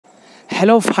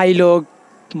Hello भाई लोग,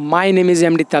 my name is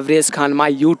MD Tavares Khan,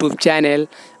 my YouTube channel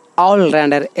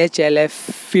allrounder HLF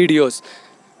videos.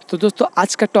 तो दोस्तों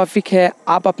आज का टॉपिक है,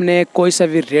 आप अपने कोई सा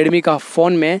भी रेडमी का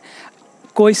फ़ोन में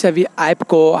कोई सा भी ऐप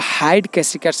को हाइड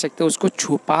कैसे कर सकते हैं, उसको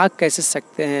छुपा कैसे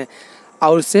सकते हैं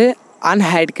और उसे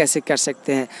अनहाइड कैसे कर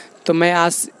सकते हैं। तो मैं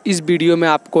आज इस वीडियो में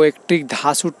आपको एक ट्रिक,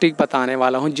 धांसू ट्रिक बताने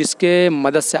वाला हूं, जिसके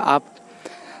मदद से आप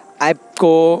ऐप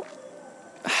को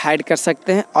हाइड कर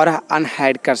सकते हैं और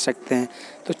अनहाइड कर सकते हैं।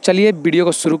 तो चलिए वीडियो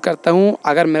को शुरू करता हूं।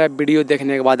 अगर मेरा वीडियो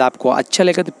देखने के बाद आपको अच्छा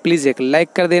लगे तो प्लीज़ एक लाइक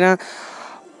कर देना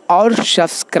और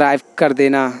सब्सक्राइब कर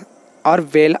देना और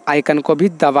बेल आइकन को भी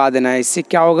दबा देना। इससे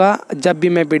क्या होगा, जब भी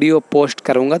मैं वीडियो पोस्ट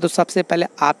करूंगा तो सबसे पहले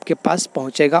आपके पास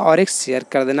पहुंचेगा, और एक शेयर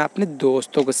कर देना अपने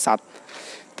दोस्तों के साथ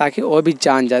ताकि वो भी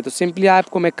जान जाए। तो सिंपली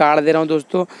आपको मैं कार्ड दे रहा हूं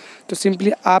दोस्तों। तो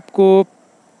सिंपली आपको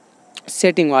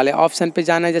सेटिंग वाले ऑप्शन पे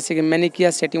जाना है, जैसे कि मैंने किया।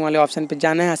 सेटिंग वाले ऑप्शन पे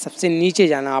जाना है, सबसे नीचे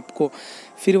जाना है आपको।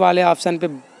 फिर वाले ऑप्शन पे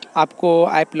आपको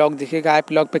ऐप लॉक दिखेगा,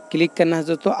 ऐप लॉक पे क्लिक करना है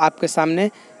दोस्तों। आपके सामने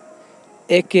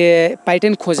एक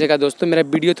पैटर्न खोजेगा दोस्तों। मेरा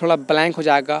वीडियो थोड़ा ब्लैंक हो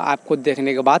जाएगा आपको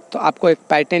देखने के बाद, तो आपको एक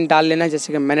पैटर्न डाल लेना है,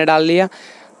 जैसे कि मैंने डाल लिया।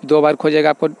 2 बार खोजेगा,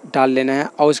 आपको डाल लेना है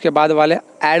और उसके बाद वाले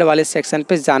ऐड वाले सेक्शन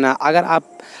पे जाना है। अगर आप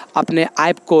अपने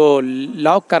ऐप को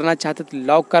लॉक करना चाहते तो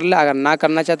लॉक कर ले, अगर ना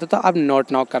करना चाहते तो आप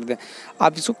नॉट लॉक कर दें,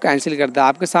 आप इसको कैंसिल कर दें।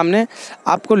 आपके सामने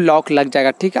आपको लॉक लग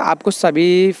जाएगा, ठीक है। आपको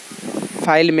सभी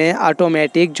फाइल में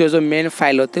ऑटोमेटिक जो मेन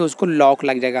फाइल होते हैं उसको लॉक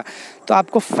लग जाएगा। तो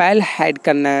आपको फाइल हाइड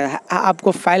करना है।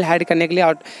 आपको फाइल हाइड करने के लिए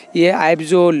और ये ऐप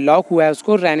जो लॉक हुआ है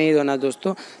उसको रहने ही देना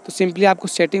दोस्तों। तो सिंपली आपको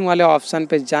सेटिंग वाले ऑप्शन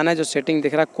पे जाना है, जो सेटिंग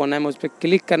दिख रहा है कोना में, उस पर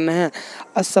क्लिक करना है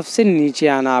और सबसे नीचे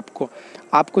आना।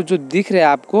 आपको जो दिख रहा है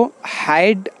आपको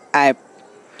हाइड ऐप,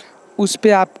 उस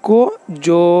पर आपको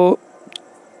जो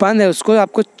बंद है उसको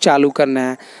आपको चालू करना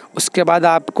है। उसके बाद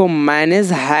आपको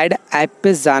मैनेज हाइड ऐप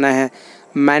पे जाना है।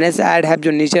 मैनेज ऐड ऐप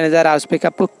जो नीचे नज़र आ रहा है उस पर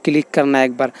आपको क्लिक करना है।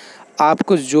 एक बार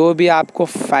आपको जो भी आपको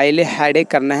फाइलें हाइड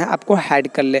करना है आपको हाइड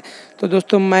कर ले। तो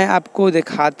दोस्तों मैं आपको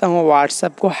दिखाता हूँ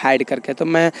व्हाट्सएप को हाइड करके। तो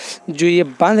मैं जो ये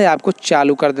बंद है आपको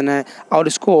चालू कर देना है और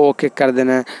इसको ओके कर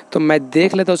देना है। तो मैं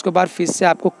देख लेता हूँ, उसके बाद फिर से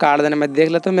आपको काट देना है। मैं देख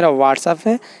लेता हूँ मेरा व्हाट्सएप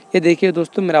है, ये देखिए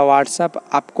दोस्तों मेरा व्हाट्सएप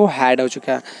आपको हाइड हो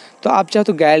चुका है। तो आप चाहो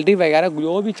तो गैलरी वगैरह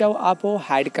जो भी चाहो आप वो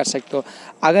हाइड कर सकते हो।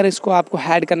 अगर इसको आपको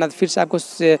हाइड करना तो फिर से आपको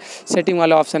सेटिंग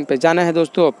वाले ऑप्शन पे जाना है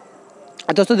दोस्तों।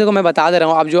 देखो मैं बता दे रहा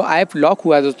हूँ, अब जो ऐप लॉक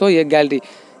हुआ है दोस्तों, ये गैलरी,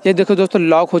 ये देखो दोस्तों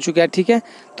लॉक हो चुका है, ठीक है।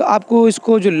 तो आपको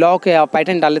इसको जो लॉक है आप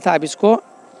पैटर्न डाले था, आप इसको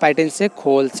पैटर्न से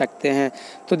खोल सकते हैं।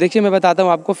 तो देखिए मैं बताता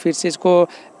हूँ आपको फिर से इसको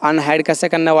अनहाइड कैसे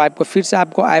करना है। वो ऐप को फिर से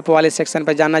आपको ऐप वाले सेक्शन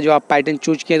पर जाना, जो आप पैटर्न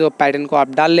चूज किए तो पैटर्न को आप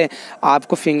डाल लें।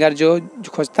 आपको फिंगर जो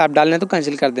खोजता है आप डाल लें तो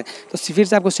कैंसिल कर दें। तो फिर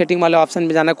से आपको सेटिंग वाले ऑप्शन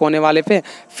में जाना, कोने वाले पे।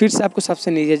 फिर से आपको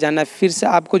सबसे नीचे जाना है। फिर से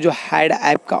आपको जो हाइड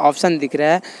ऐप का ऑप्शन दिख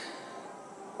रहा है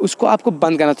उसको आपको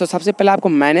बंद करना। तो सबसे पहले आपको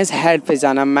मैनेज हाइड पे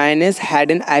जाना, मैनेज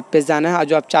हाइड इन ऐप पे जाना है। और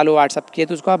जो आप चालू व्हाट्सएप किए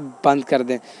तो उसको आप बंद कर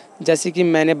दें, जैसे कि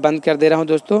मैंने बंद कर दे रहा हूँ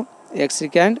दोस्तों। एक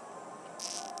सेकेंड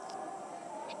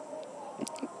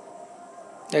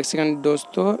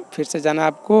दोस्तों, फिर से जाना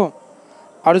आपको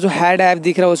और जो हाइड ऐप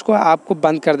दिख रहा है उसको आपको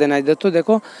बंद कर देना है दोस्तों।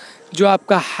 देखो जो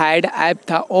आपका हाइड ऐप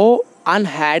था वो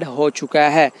अनहाइड हो चुका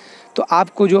है। तो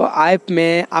आपको जो ऐप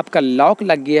में आपका लॉक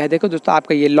लग गया है, देखो दोस्तों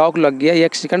आपका ये लॉक लग गया है।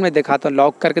 1 सेकंड में दिखाता हूँ,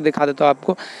 लॉक करके दिखा देता हूँ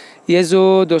आपको। ये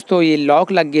जो दोस्तों ये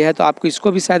लॉक लग गया है, तो आपको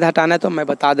इसको भी शायद हटाना है, तो मैं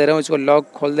बता दे रहा हूँ। इसको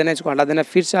लॉक खोल देना है, इसको हटा देना है।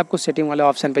 फिर से आपको सेटिंग वाले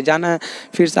ऑप्शन पे जाना है,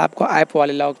 फिर से आपको ऐप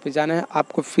वाले लॉक पे जाना है।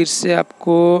 आपको फिर से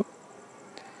आपको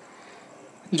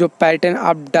जो पैटर्न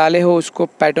आप डाले हो उसको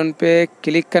पैटर्न पे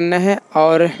क्लिक करना है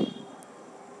और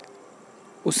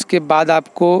उसके बाद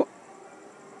आपको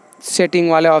सेटिंग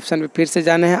वाले ऑप्शन पे फिर से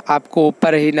जाना है। आपको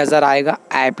ऊपर ही नज़र आएगा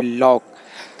ऐप लॉक,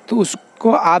 तो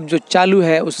उसको आप जो चालू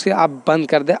है उससे आप बंद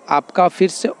कर दें। आपका फिर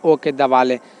से ओके दबा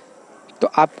लें तो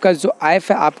आपका जो ऐप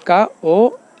है आपका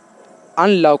वो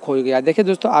अनलॉक हो गया। देखिए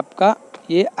दोस्तों आपका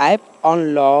ये ऐप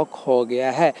अनलॉक हो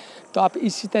गया है। तो आप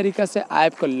इसी तरीक़े से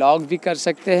ऐप को लॉक भी कर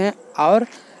सकते हैं और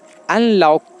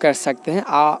अनलॉक कर सकते हैं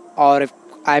और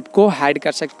ऐप को हाइड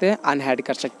कर सकते हैं, अनहाइड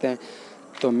कर सकते हैं।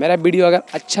 तो मेरा वीडियो अगर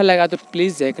अच्छा लगा तो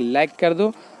प्लीज़ एक लाइक कर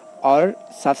दो और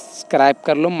सब्सक्राइब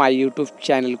कर लो माय यूट्यूब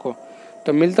चैनल को।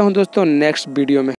 तो मिलता हूँ दोस्तों नेक्स्ट वीडियो में।